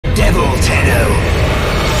Devil Tenno.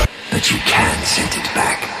 But you can send it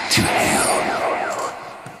back to hell.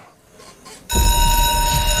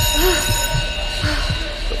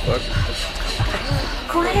 The fuck?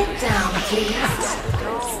 Quiet down, please.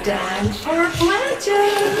 Stand for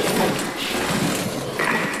pledges.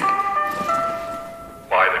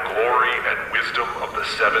 By the glory and wisdom of the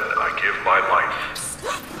Seven, I give my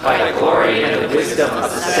life. By the glory and the wisdom of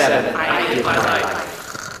the Seven, I give my life.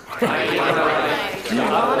 You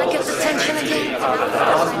wanna get the tension again? Of the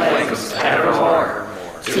thousand legs evermore,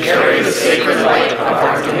 to carry the sacred light of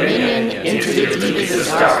our dominion into the deepest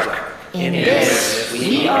dark. In this,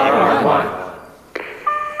 we are one.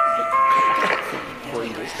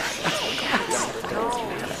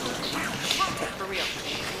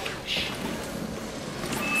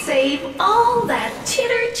 Save all that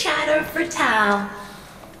chitter-chatter for Tao.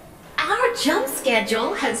 Our jump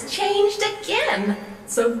schedule has changed again,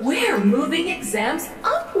 so we're moving exams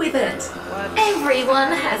up with it.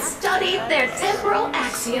 Everyone has studied their temporal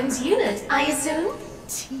axioms unit, I assume?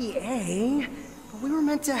 TA? We were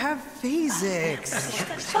meant to have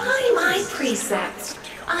physics. By my precepts,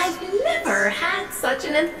 I've never had such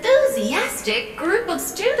an enthusiastic group of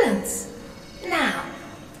students. Now,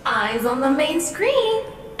 eyes on the main screen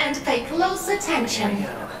and pay close attention.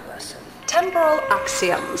 Temporal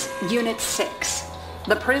Axioms, Unit 6.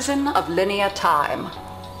 The Prison of Linear Time.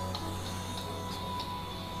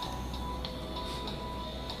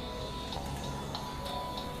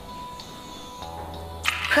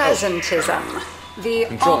 Presentism, the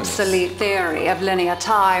obsolete theory of linear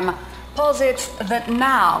time, posits that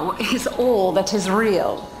now is all that is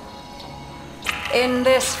real. In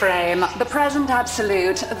this frame, the present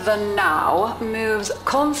absolute, the now, moves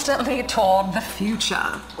constantly toward the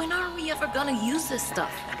future. When are we ever gonna use this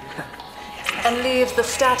stuff? And leaves the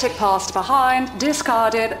static past behind,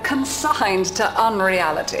 discarded, consigned to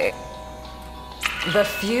unreality. The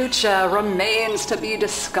future remains to be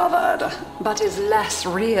discovered, but is less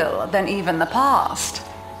real than even the past.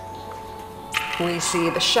 We see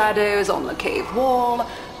the shadows on the cave wall,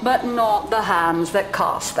 but not the hands that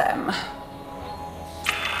cast them.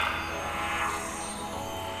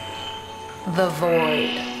 The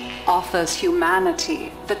void offers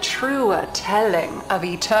humanity the truer telling of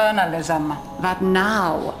eternalism, that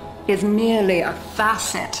now is merely a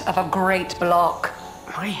facet of a great block.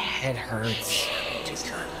 My head hurts.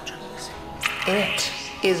 It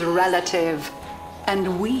is relative,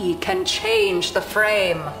 and we can change the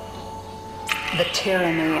frame. The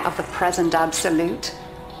tyranny of the present absolute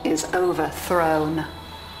is overthrown.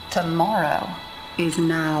 Tomorrow is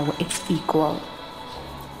now its equal.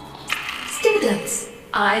 Students,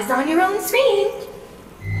 eyes on your own screen.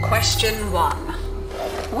 Question 1.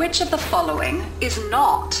 Which of the following is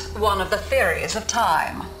not one of the theories of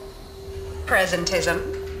time? Presentism,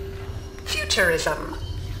 futurism,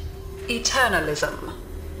 eternalism.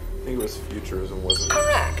 I think it was futurism, wasn't it?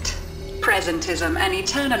 Correct. Presentism and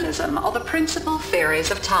eternalism are the principal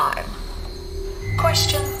theories of time.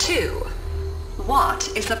 Question 2. What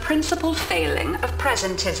is the principal failing of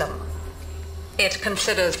presentism? It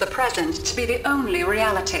considers the present to be the only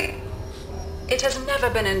reality. It has never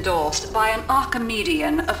been endorsed by an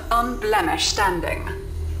Archimedean of unblemished standing.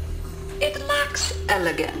 It lacks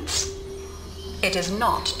elegance. It is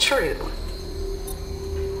not true.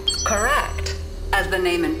 Correct. As the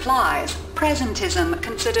name implies, presentism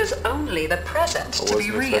considers only the present to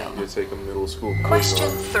be real. You take a middle school quiz Question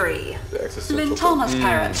on 3. the existential Lintana's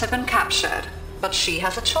parents have been captured, but she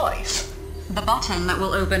has a choice. The button that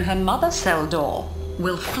will open her mother's cell door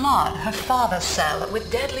will flood her father's cell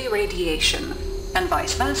with deadly radiation, and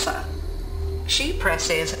vice versa. She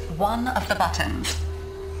presses one of the buttons.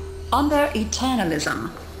 Under eternalism,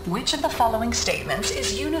 which of the following statements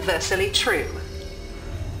is universally true?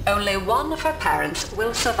 Only one of her parents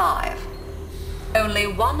will survive. Only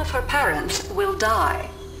one of her parents will die.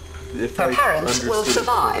 If Her I parents will understood it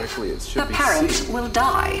survive. correctly, it should Her be parents C. will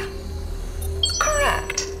die.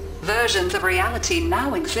 Correct. Versions of reality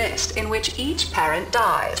now exist in which each parent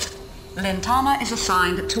dies. Lintana is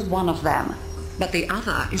assigned to one of them, but the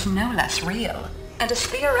other is no less real and is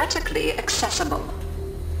theoretically accessible.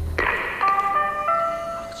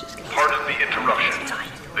 Pardon the interruption.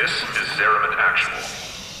 This is Zeraman Actual.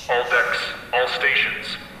 All decks, all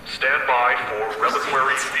stations, stand by for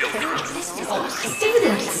reliquary field trip.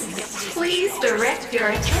 Students, please direct your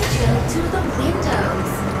attention to the windows.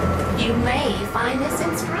 You may find this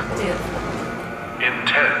instructive. In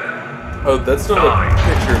 10, Oh, that's not Nine. a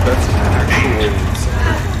picture, that's an actual...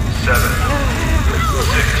 7,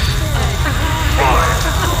 6, 5,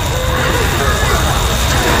 4,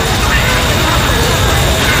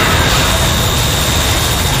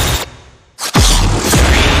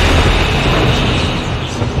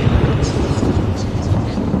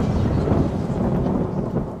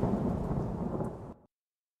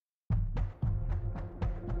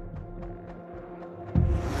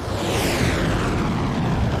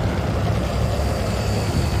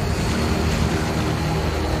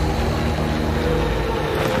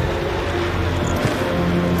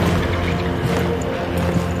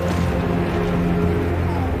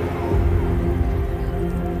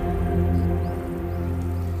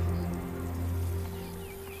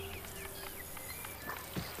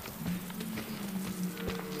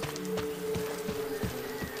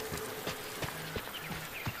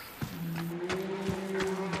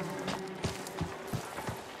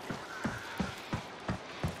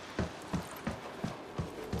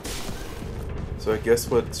 So I guess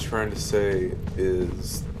what it's trying to say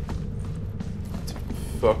is to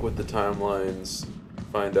fuck with the timelines,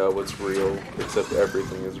 find out what's real, except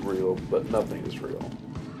everything is real, but nothing is real.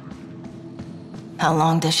 How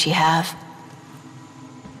long does she have?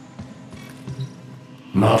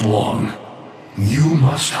 Not long. You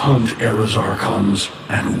must hunt Era's Archons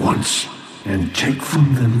at once, and take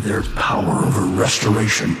from them their power over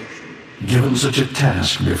restoration. Given such a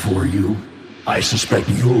task before you, I suspect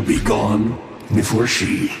you'll be gone before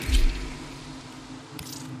she.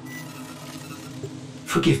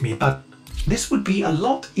 Forgive me, but this would be a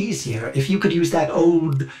lot easier if you could use that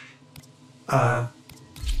old...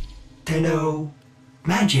 Tenno...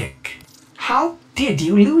 magic. How did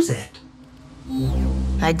you lose it?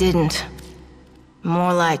 I didn't.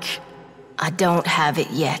 More like, I don't have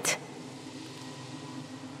it yet.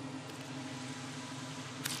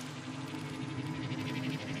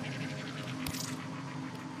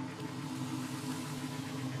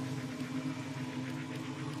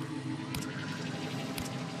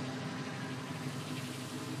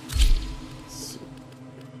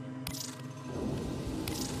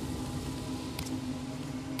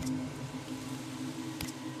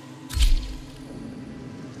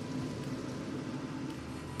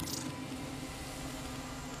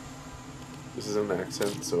 This is an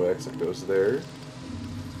accent, so accent goes there.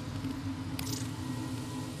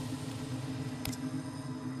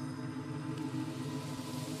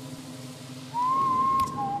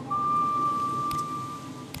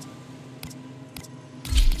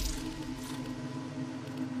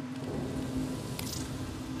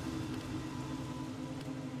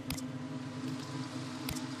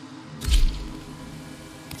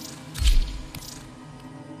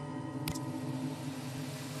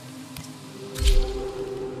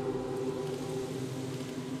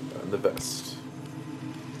 The vest.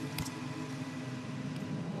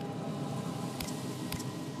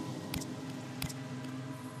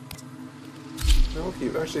 No,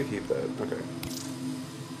 actually keep that. Okay.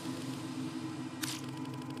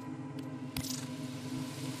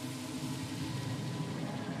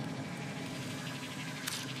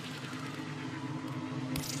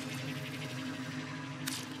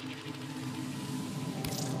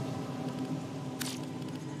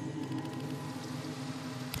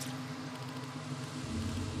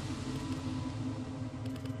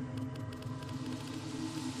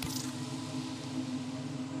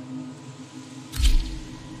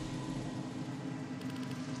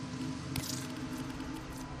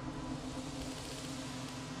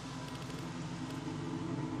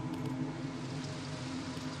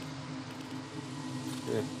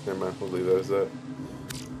 Never mind, we'll leave that as that.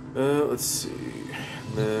 Let's see.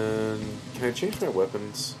 And then, can I change my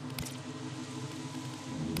weapons?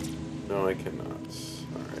 No, I cannot.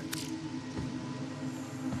 Alright.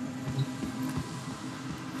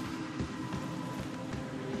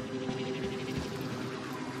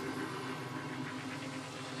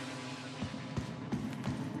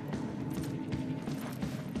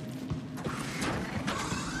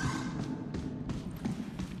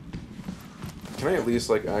 Can I at least,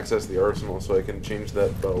 like, access the arsenal so I can change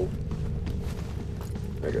that bow?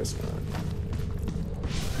 I guess not.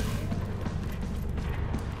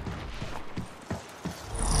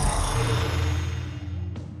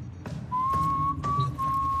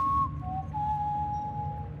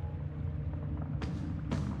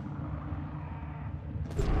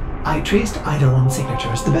 I traced Eidolon's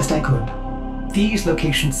signatures the best I could. These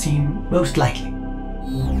locations seem most likely.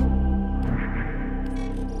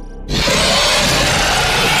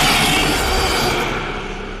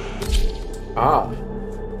 Ah.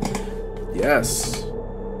 Yes.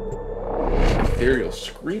 Ethereal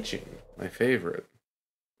screeching. My favorite.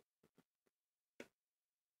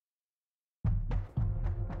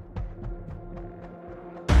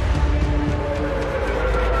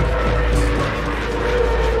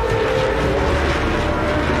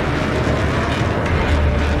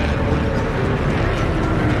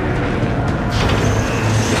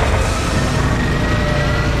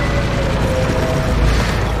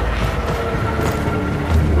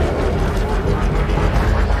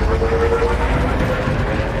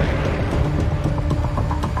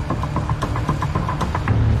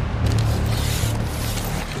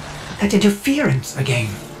 That interference again.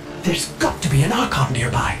 There's got to be an Archon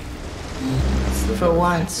nearby. For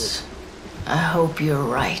once, I hope you're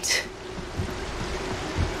right.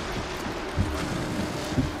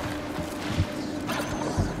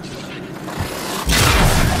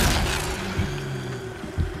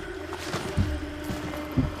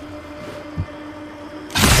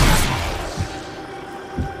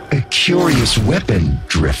 A curious weapon,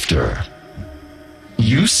 Drifter.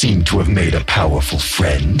 You seem to have made a powerful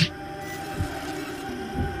friend.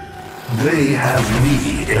 They have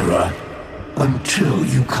me, Era, until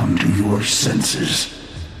you come to your senses.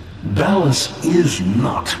 Ballas is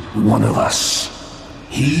not one of us.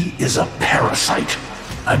 He is a parasite,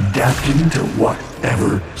 adapting to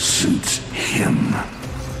whatever suits him.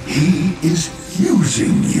 He is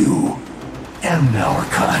using you and our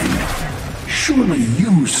kind. Surely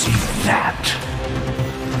you see that.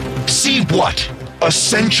 See what? A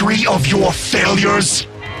century of your failures?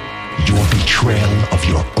 Your betrayal of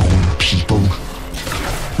your own people?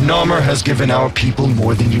 Namur has given our people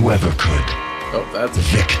more than you ever could. Oh, that's a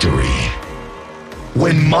victory.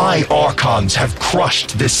 When my Archons have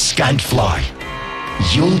crushed this scant fly,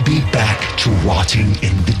 you'll be back to rotting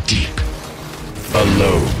in the deep.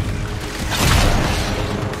 Alone.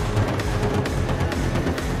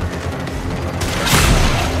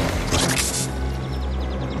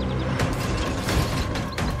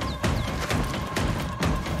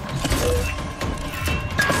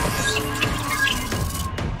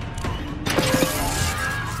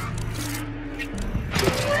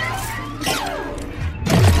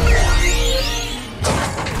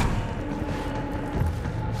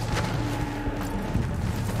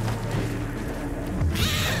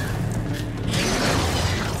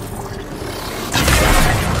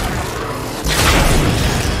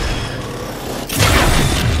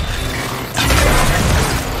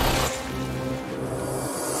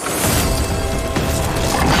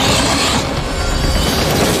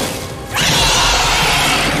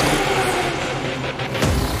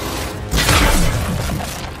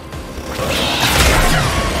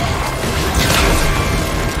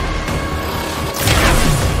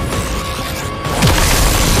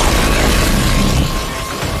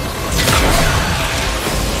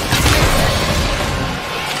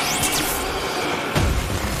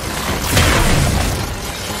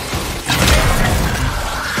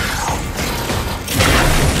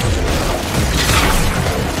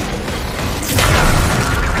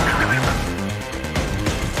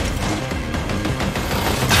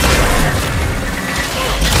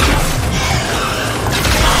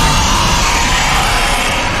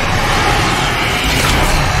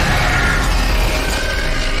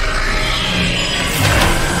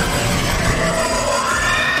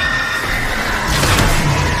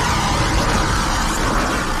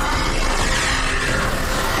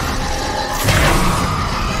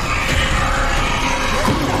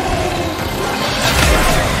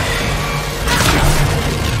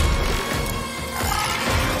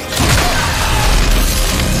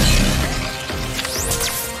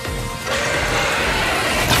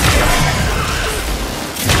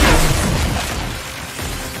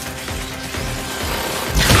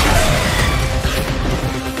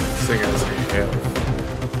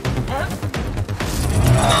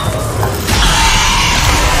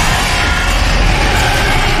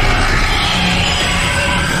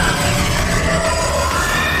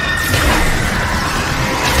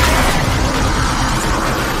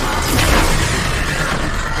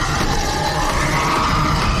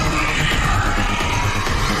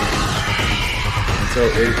 So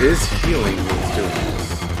it is healing when it's doing this.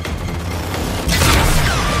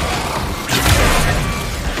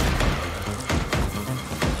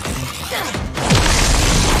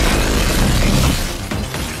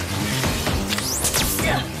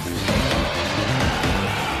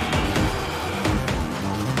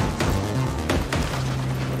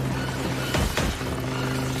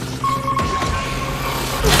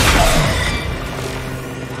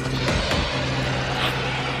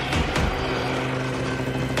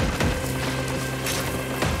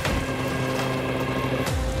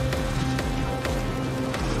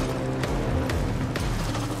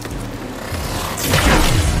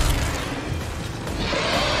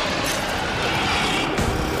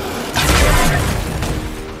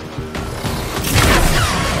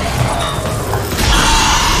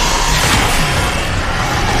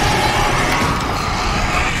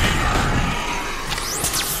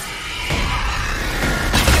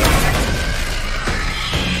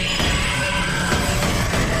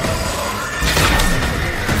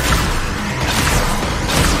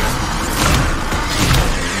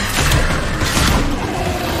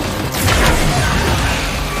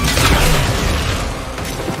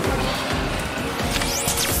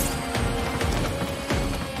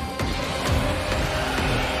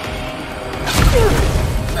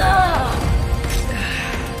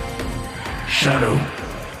 Shadow,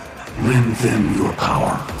 lend them your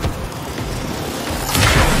power.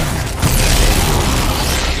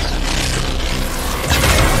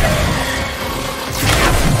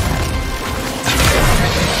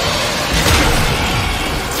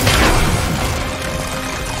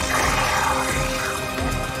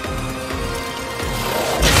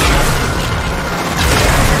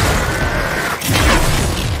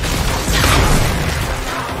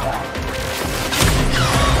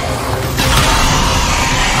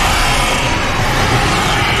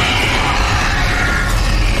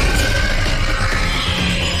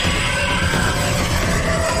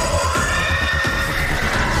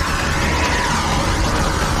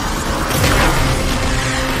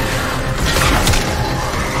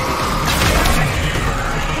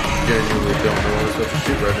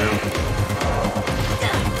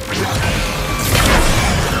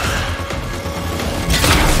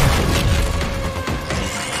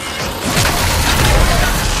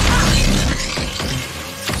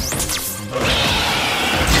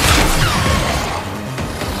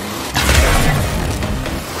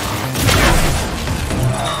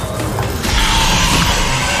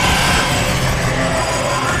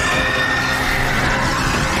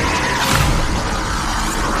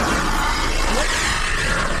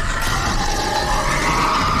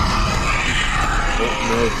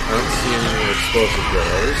 I don't see any more explosive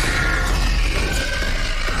barrels.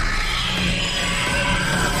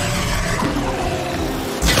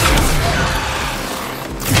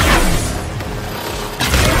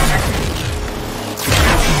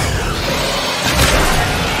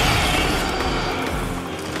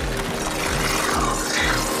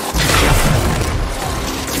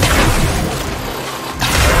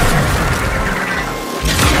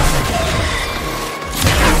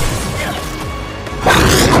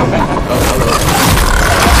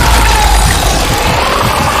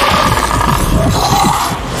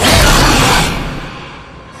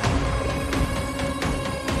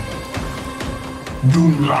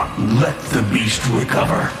 Do not let the beast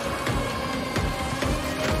recover.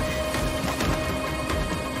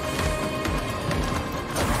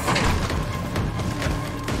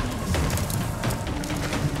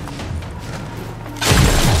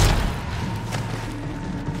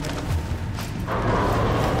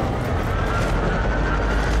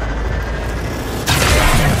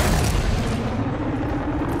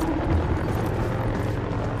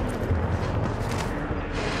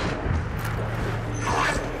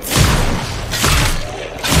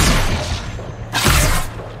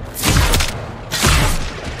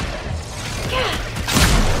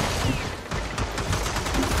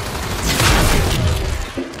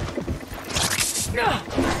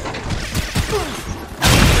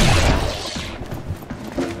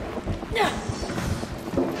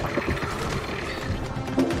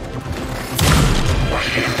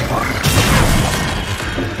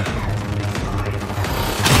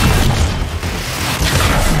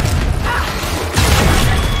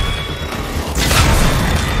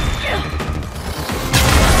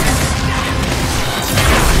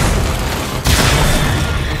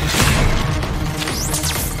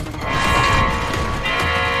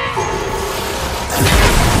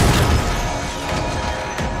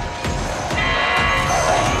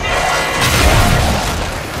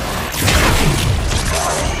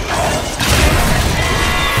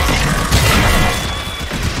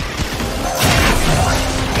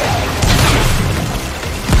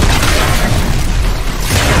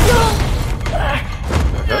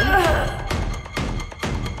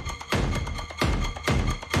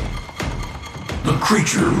 The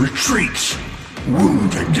creature retreats,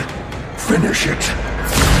 wounded. Finish it.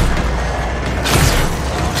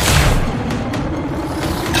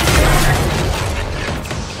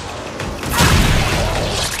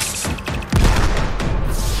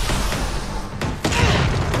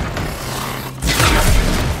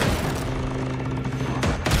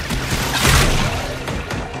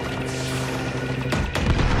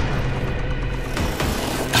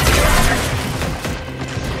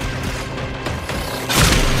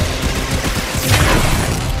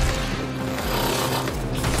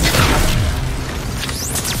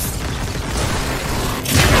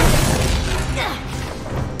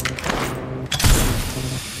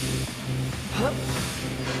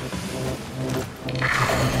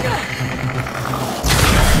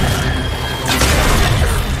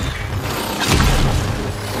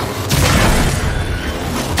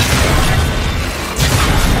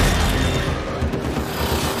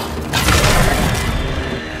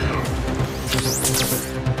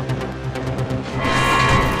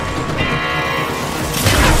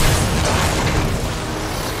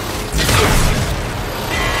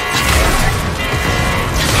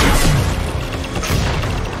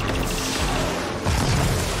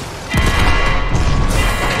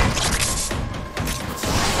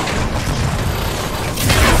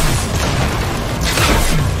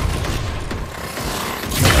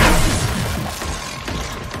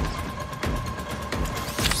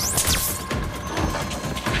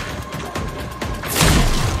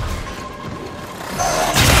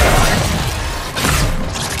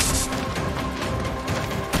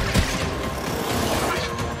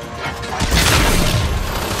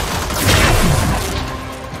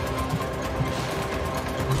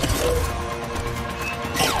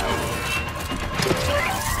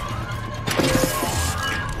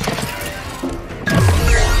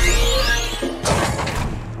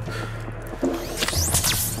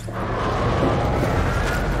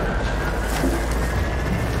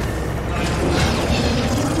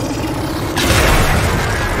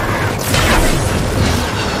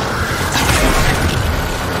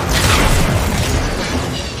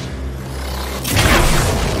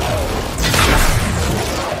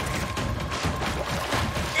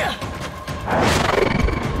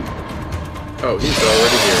 Oh, he's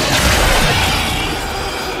already here.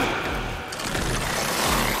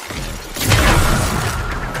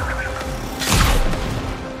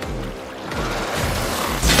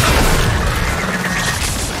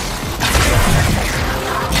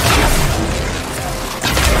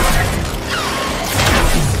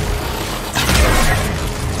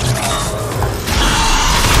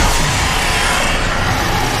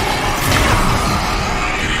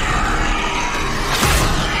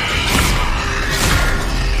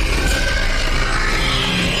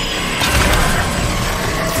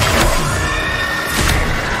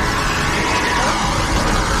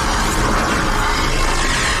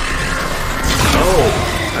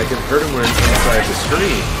 I can hurt him when it's inside the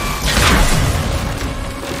screen.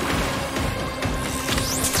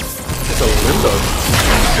 It's a limbo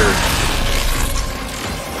shirt.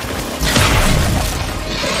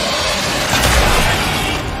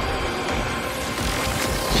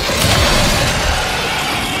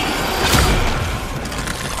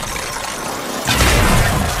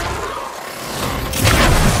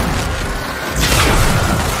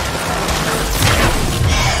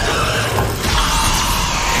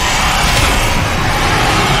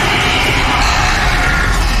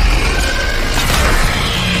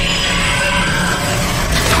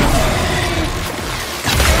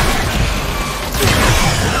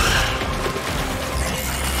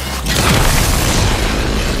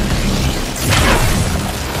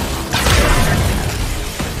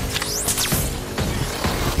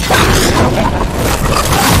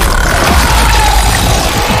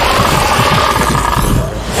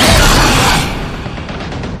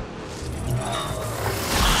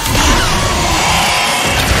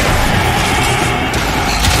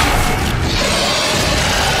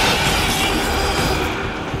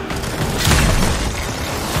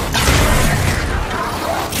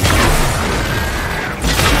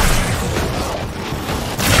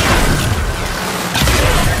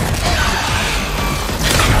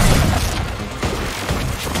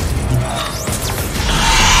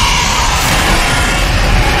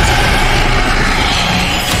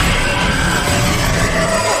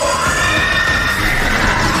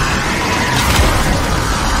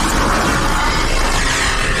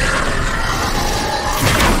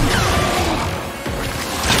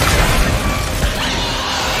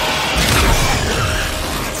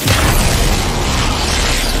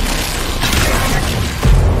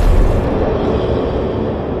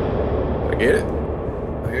 Get it? I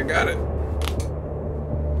think I got it.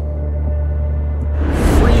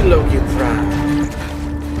 Freeload you Prime.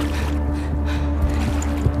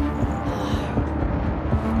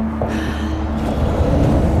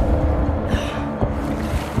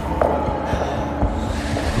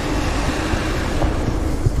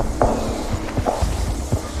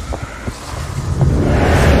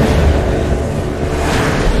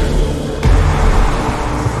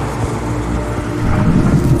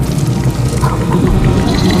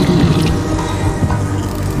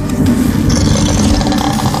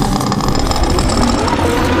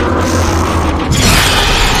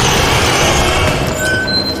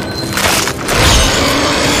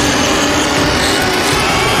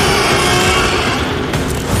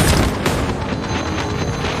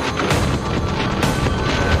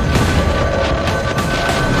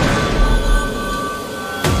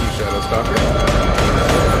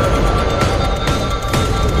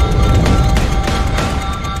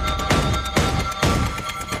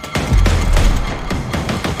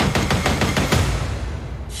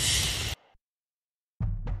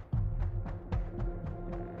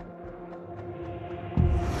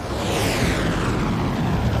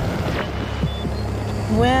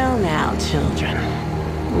 Well now, children.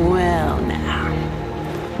 Well now.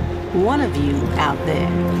 One of you out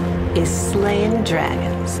there is slaying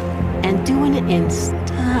dragons and doing it in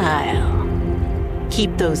style.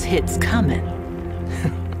 Keep those hits coming.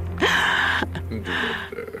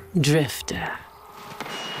 Drifter.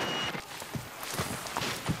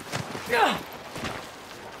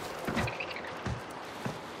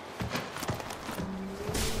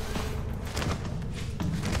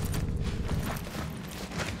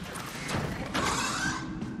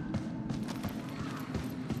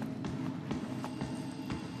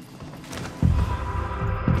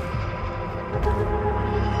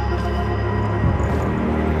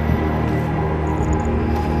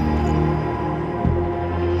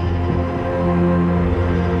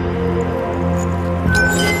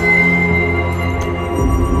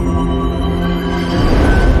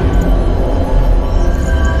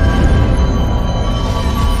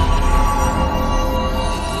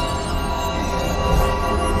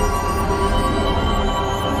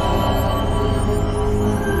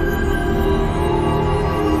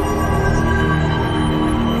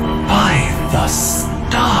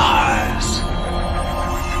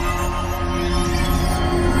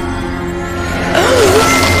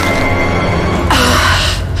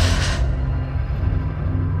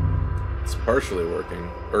 Partially working,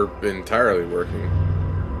 or entirely working.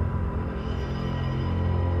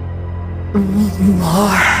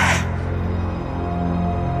 More.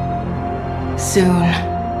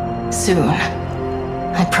 Soon. Soon.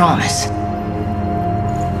 I promise.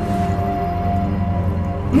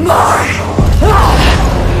 More!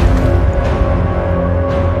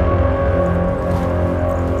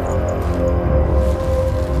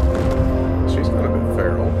 She's not a bit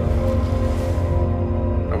feral.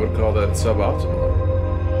 call that suboptimal.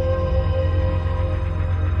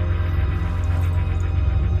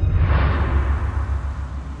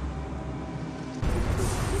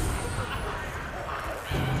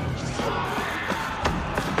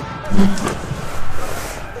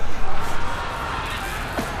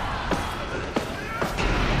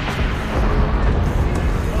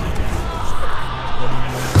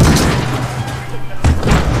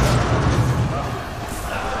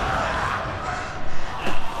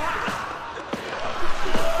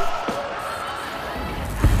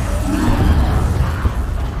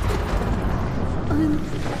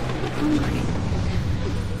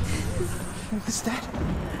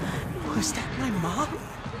 Was that my mom?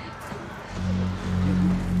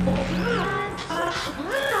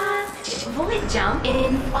 Void jump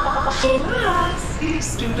in 5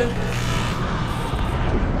 student.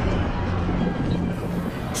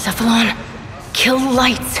 Cephalon, kill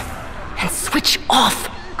lights and switch off.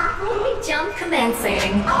 Void jump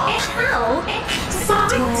commencing. How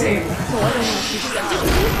exciting!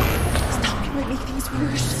 Stop, you might make things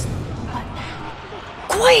worse.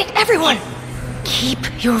 Quiet, everyone!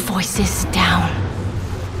 Keep your voices down.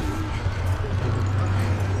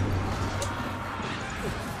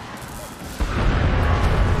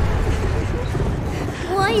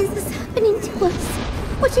 Why is this happening to us?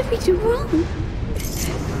 What did we do wrong?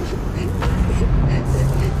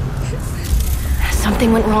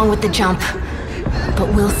 Something went wrong with the jump,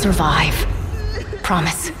 but we'll survive.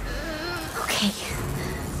 Promise. Okay.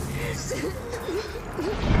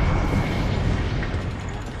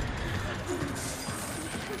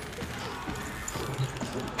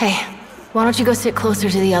 Hey, why don't you go sit closer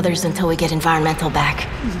to the others until we get environmental back?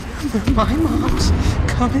 My mom's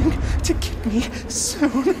coming to get me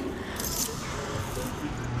soon.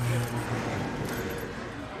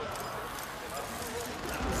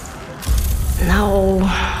 No,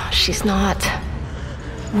 she's not.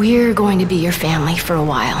 We're going to be your family for a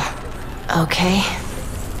while, okay?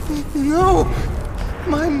 No!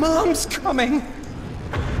 My mom's coming!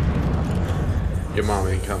 Your mom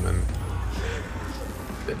ain't coming.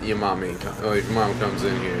 Your mom ain't coming. Oh, if your mom comes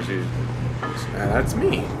in here, that's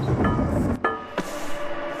me.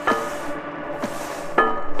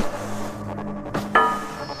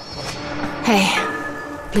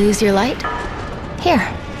 Hey, lose your light? Here,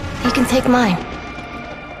 you can take mine.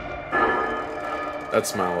 That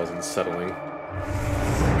smile wasn't settling.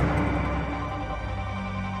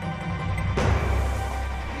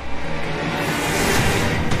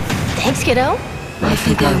 Thanks, kiddo. I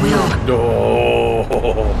think I will.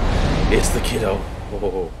 Oh, it's the kiddo.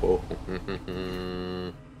 Oh.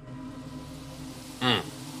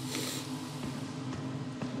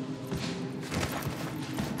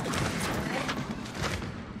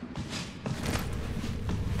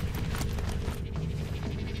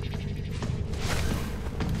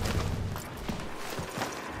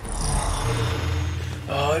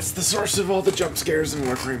 Oh, it's the source of all the jump scares in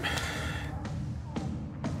Warframe.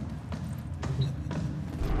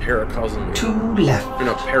 Paracosm. Two left.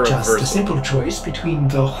 No, Just a simple choice between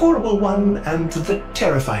the horrible one and the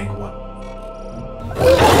terrifying one.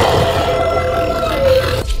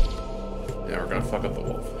 Yeah, we're gonna fuck up the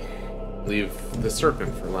wolf. Leave the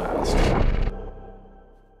serpent for last.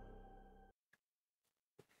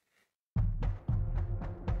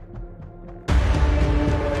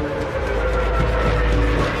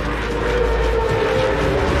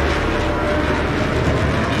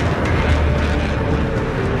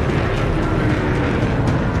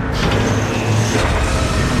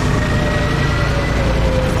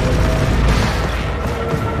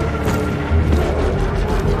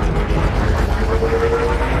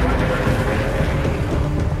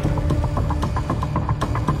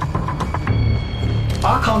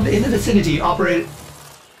 Archon in the vicinity operate...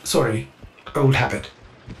 Sorry, old habit.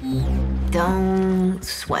 Don't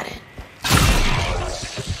sweat it.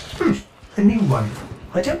 A new one.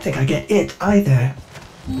 I don't think I get it either.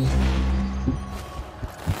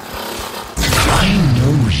 I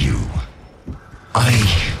know you. I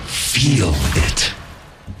feel it.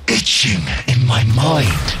 Itching in my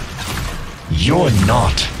mind. You're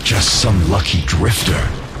not just some lucky drifter,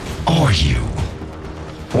 are you?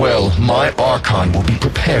 Well, my Archon will be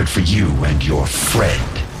prepared for you and your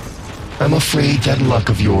friend. I'm afraid that luck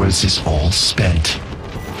of yours is all spent.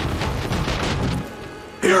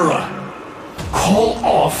 Hera, call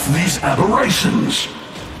off these aberrations.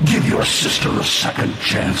 Give your sister a second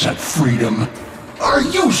chance at freedom. Are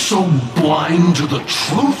you so blind to the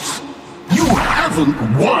truth? You haven't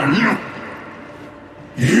won.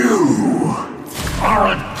 You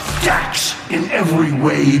are a Dax in every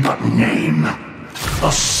way but name.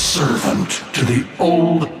 A servant to the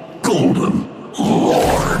old Golden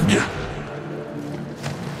Lord.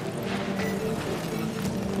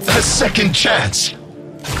 A second chance.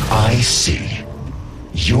 I see.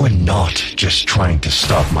 You're not just trying to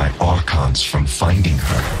stop my Archons from finding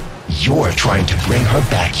her. You're trying to bring her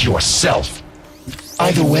back yourself.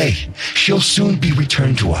 Either way, she'll soon be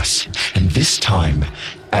returned to us, and this time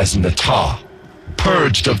as Nata,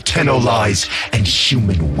 purged of Tenno lies and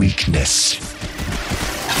human weakness.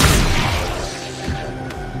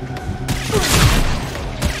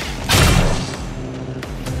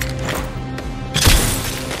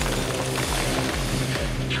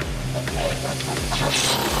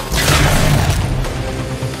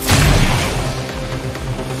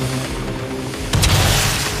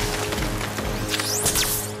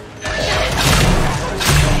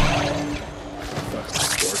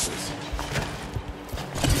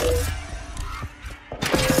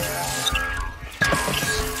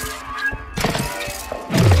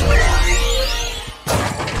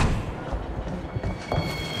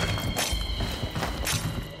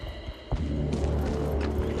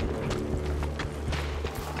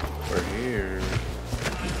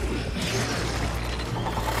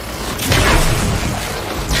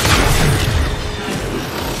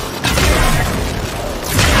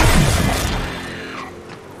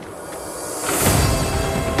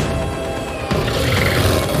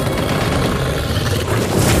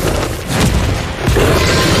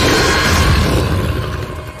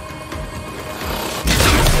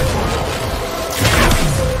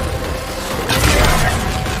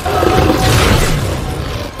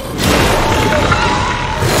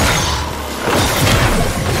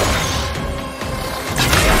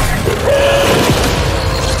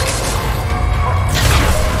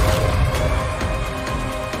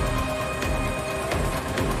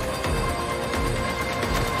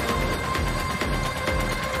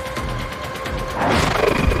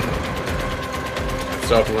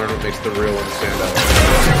 Still have to learn what makes the real one stand out.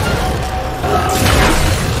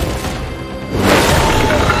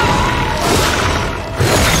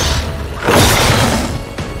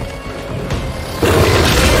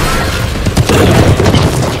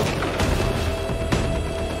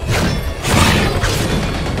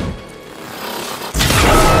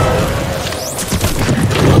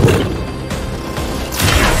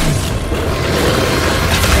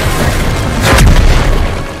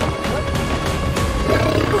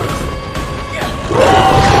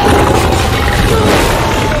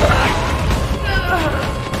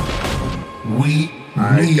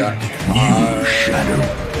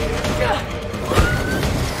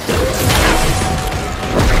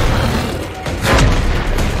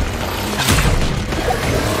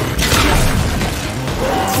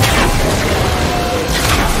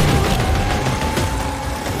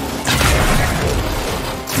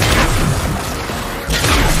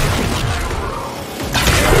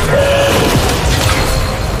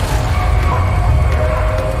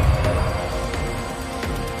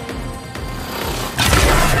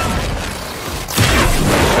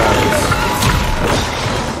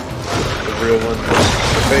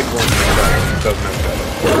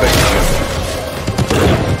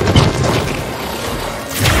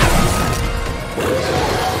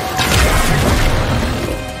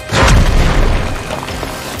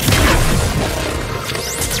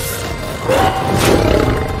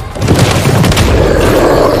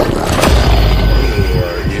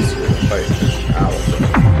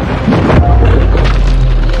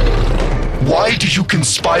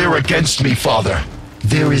 Conspire against me, Father.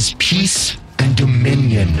 There is peace and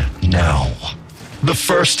dominion now. The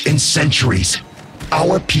first in centuries.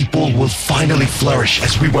 Our people will finally flourish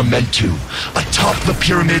as we were meant to, atop the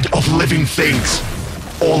pyramid of living things.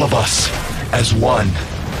 All of us, as one.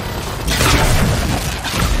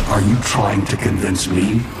 Are you trying to convince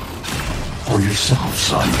me? Or yourself,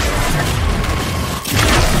 son?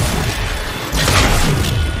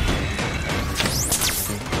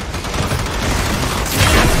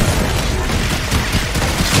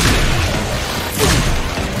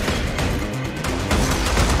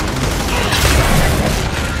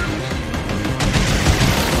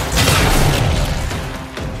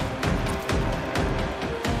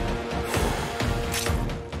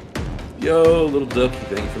 Yo, little ducky,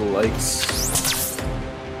 thank you for the likes.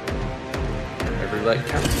 Every like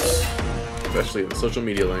counts, especially in the social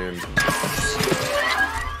media land.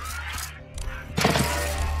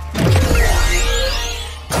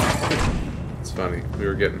 It's funny, we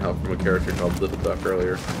were getting help from a character called Little Duck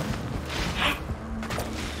earlier.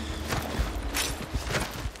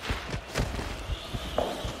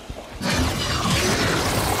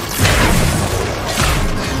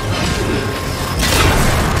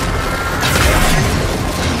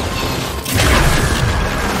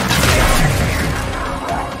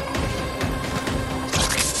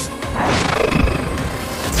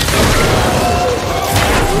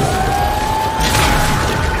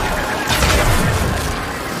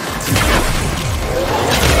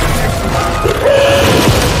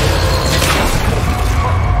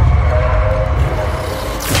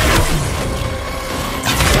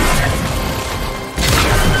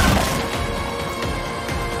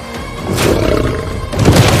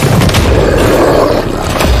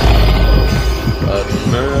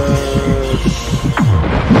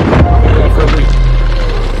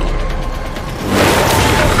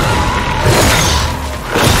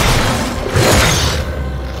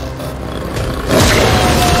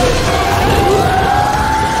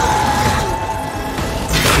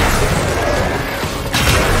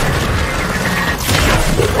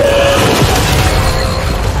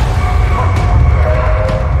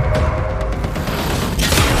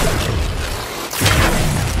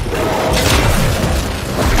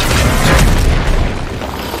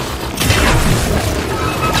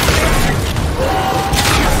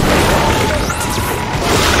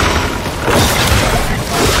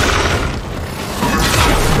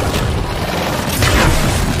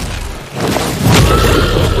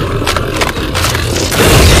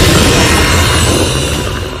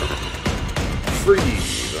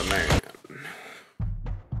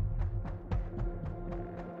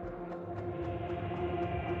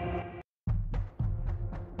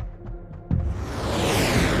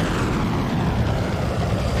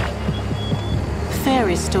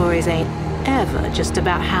 fairy stories ain't ever just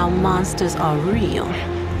about how monsters are real.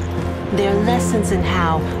 They're lessons in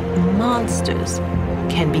how monsters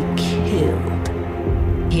can be killed.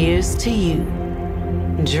 Here's to you,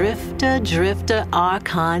 Drifter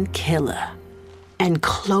Archon Killer, and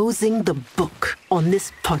closing the book on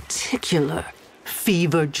this particular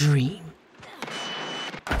fever dream.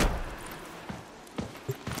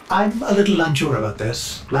 I'm a little unsure about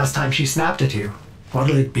this. Last time she snapped at you.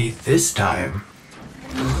 What'll it be this time?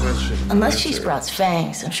 Unless she sprouts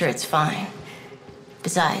fangs, I'm sure it's fine.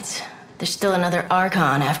 Besides, there's still another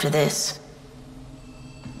Archon after this.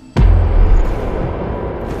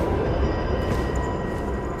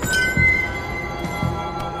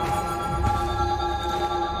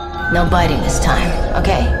 No biting this time,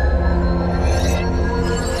 okay?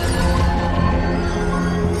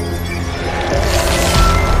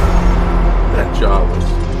 That jaw was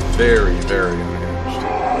very, very unhinged.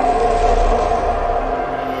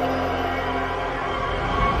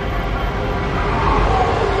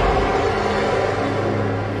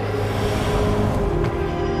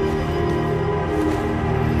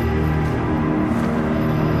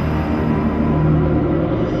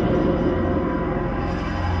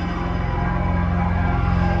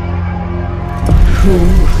 Who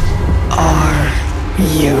are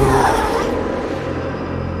you?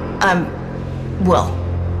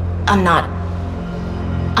 I'm not.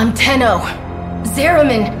 I'm Tenno,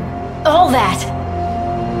 Zeraman, all that.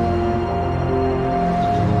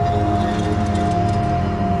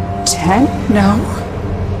 Tenno?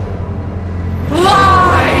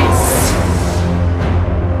 Lies!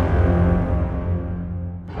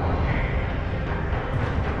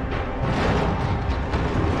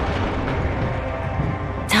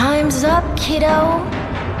 Time's up, kiddo.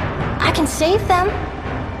 I can save them.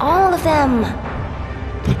 All of them.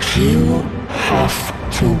 But you have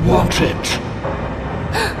to want it.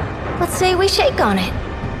 Let's say we shake on it.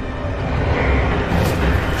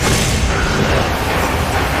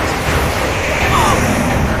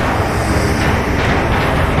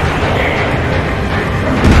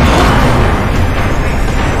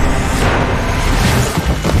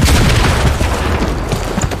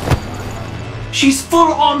 She's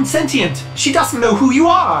full-on sentient. She doesn't know who you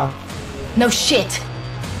are. No shit.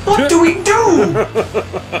 What do we do?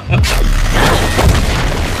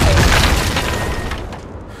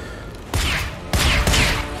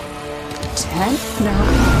 Tenno?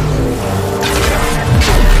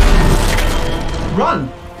 Run!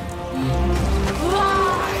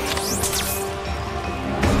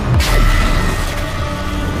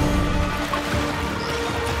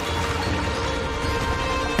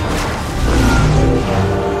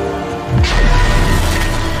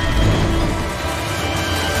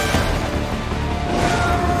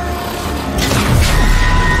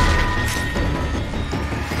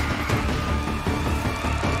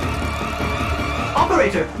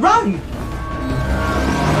 Operator, run!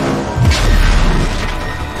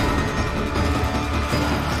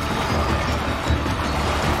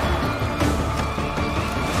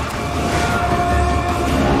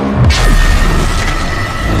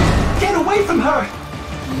 Get away from her!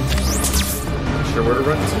 Not sure where to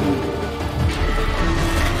run to.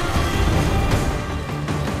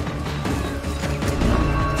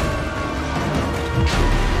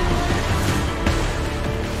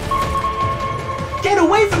 Get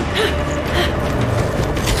away from...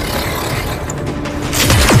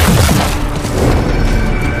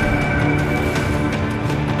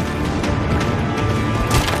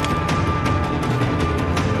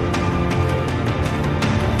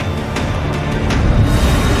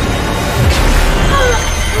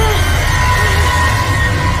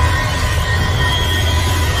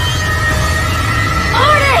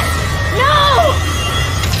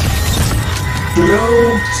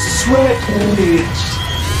 No sweat, bitch.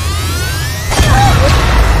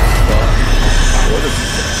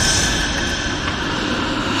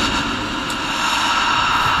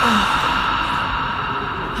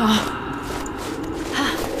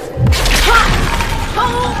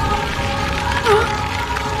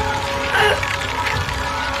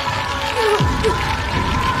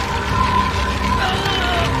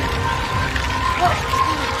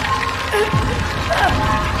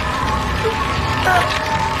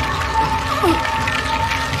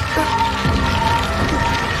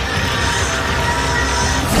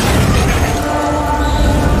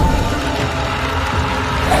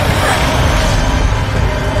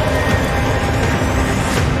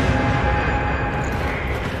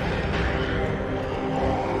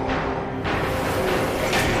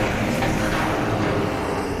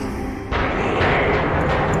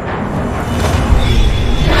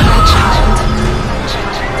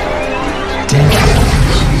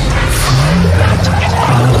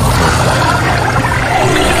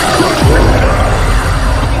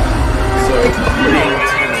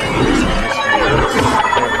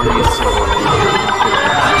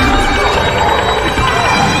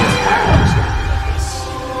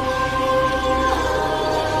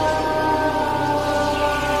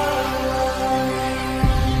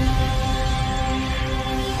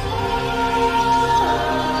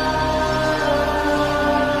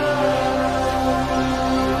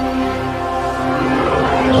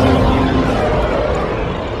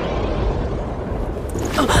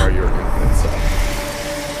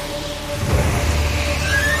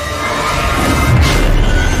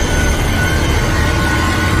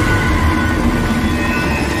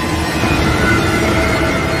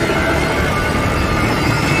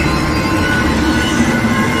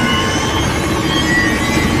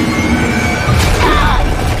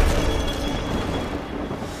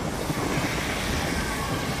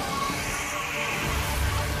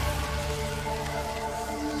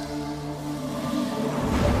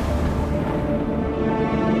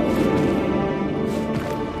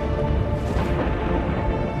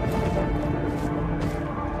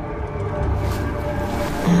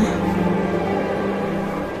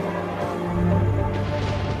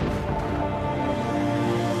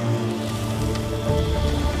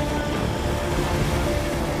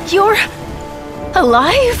 You're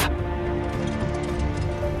alive?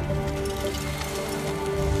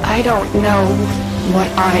 I don't know what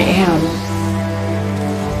I am,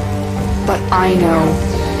 but I know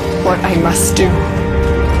what I must do.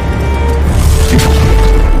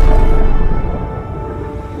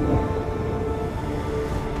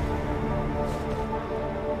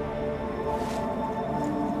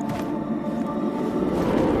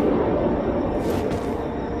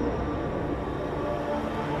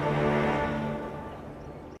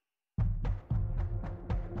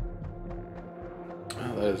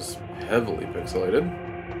 That is heavily pixelated.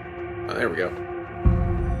 Oh, there we go.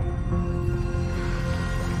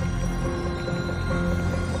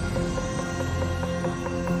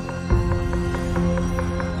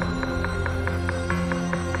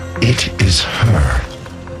 It is her.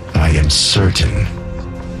 I am certain.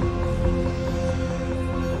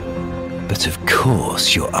 But of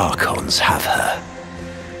course your Archons have her.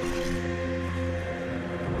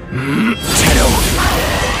 Tenno!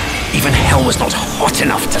 Even hell was not hot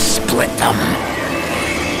enough to split them.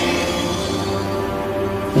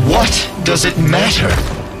 What does it matter?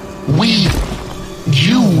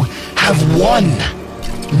 You have won.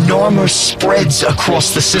 Narmer spreads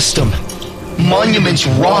across the system. Monuments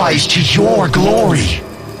rise to your glory.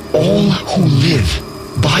 All who live,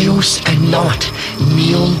 bios and not,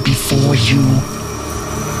 kneel before you.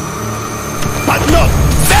 But not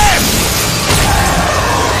them!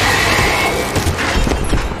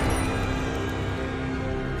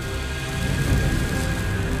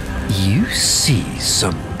 You see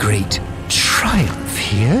some great triumph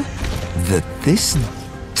here? That this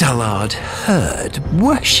dullard herd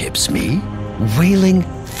worships me, wailing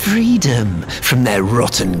freedom from their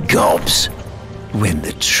rotten gobs. When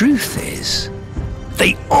the truth is,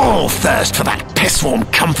 they all thirst for that piss-warm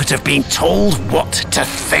comfort of being told what to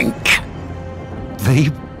think. They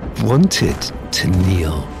wanted to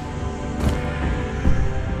kneel.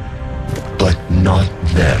 But not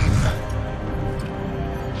them.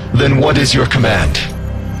 Then what is your command?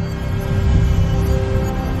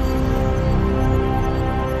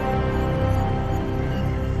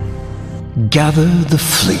 Gather the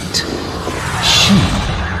fleet. She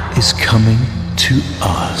is coming to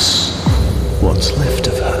us. What's left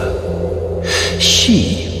of her.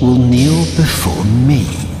 She will kneel before me,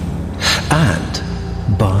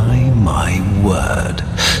 and, by my word,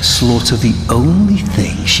 slaughter the only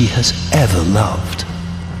thing she has ever loved.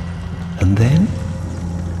 And then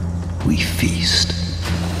we feast.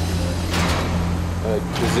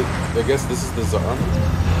 I guess this is the Zara.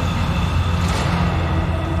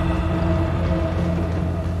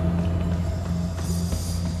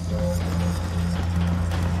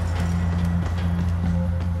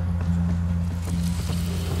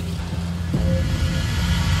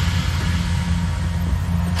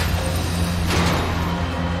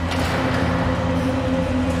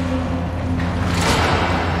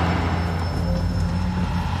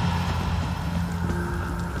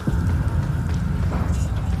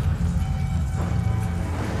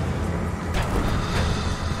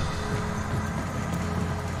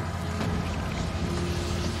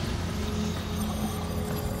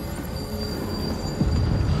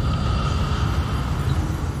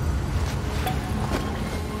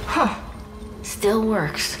 Still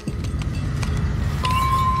works.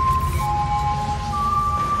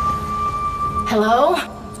 Hello?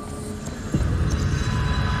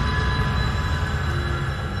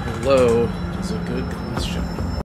 Hello is a good